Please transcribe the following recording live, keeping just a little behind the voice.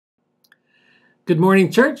Good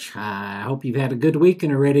morning, church. I hope you've had a good week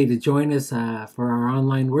and are ready to join us for our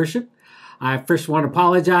online worship. I first want to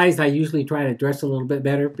apologize. I usually try to dress a little bit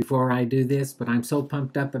better before I do this, but I'm so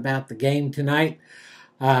pumped up about the game tonight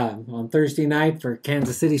on Thursday night for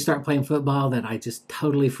Kansas City start playing football that I just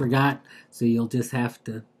totally forgot. So you'll just have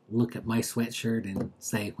to look at my sweatshirt and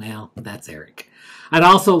say, well, that's Eric. I'd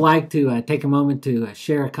also like to take a moment to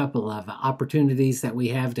share a couple of opportunities that we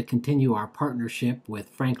have to continue our partnership with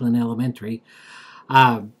Franklin Elementary.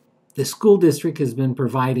 Uh, the school district has been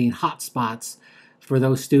providing hotspots for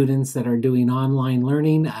those students that are doing online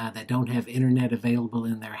learning that don't have internet available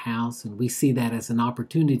in their house. And we see that as an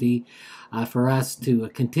opportunity for us to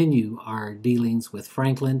continue our dealings with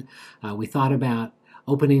Franklin. We thought about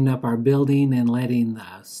opening up our building and letting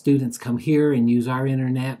students come here and use our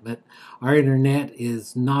internet, but our internet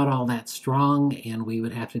is not all that strong, and we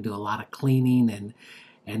would have to do a lot of cleaning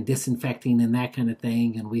and disinfecting and that kind of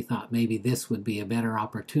thing, and we thought maybe this would be a better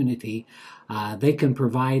opportunity. They can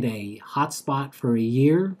provide a hotspot for a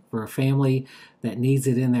year for a family that needs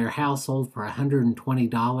it in their household for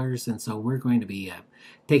 $120, and so we're going to be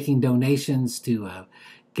taking donations to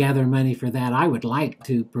gather money for that. I would like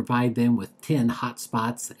to provide them with 10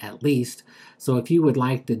 hotspots at least. So if you would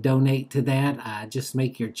like to donate to that, just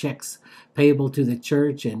make your checks payable to the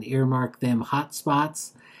church and earmark them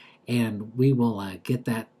hotspots, and we will get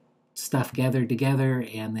that stuff gathered together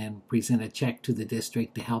and then present a check to the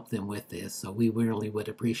district to help them with this. So we really would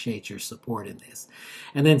appreciate your support in this.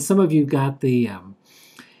 And then some of you got the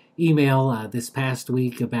email this past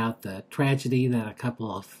week about the tragedy that a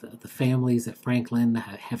couple of the families at Franklin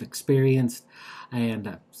have experienced.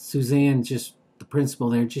 And Suzanne, just the principal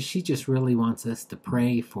there, she just really wants us to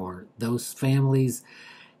pray for those families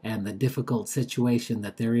and the difficult situation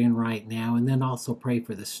that they're in right now, and then also pray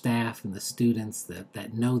for the staff and the students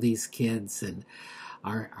that know these kids and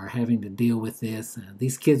are having to deal with this.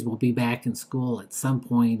 These kids will be back in school at some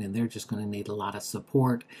point, and they're just going to need a lot of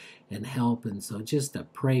support and help. And so just to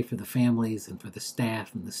pray for the families and for the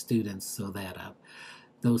staff and the students so that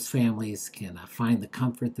those families can find the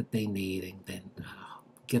comfort that they need and then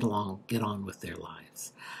get on with their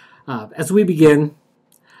lives. As we begin,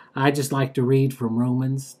 I'd just like to read from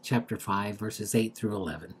Romans chapter 5, verses 8 through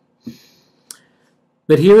 11.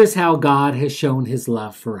 But here is how God has shown his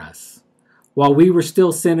love for us. While we were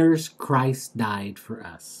still sinners, Christ died for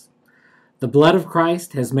us. The blood of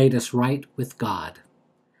Christ has made us right with God.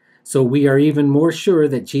 So we are even more sure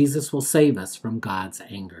that Jesus will save us from God's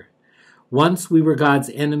anger. Once we were God's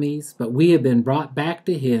enemies, but we have been brought back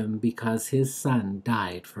to him because his Son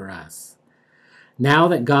died for us. Now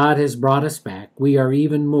that God has brought us back, we are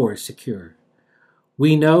even more secure.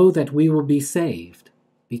 We know that we will be saved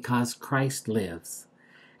because Christ lives.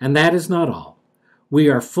 And that is not all. We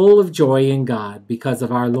are full of joy in God because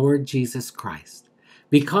of our Lord Jesus Christ.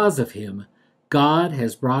 Because of him, God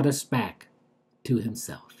has brought us back to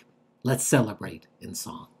himself. Let's celebrate in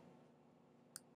song.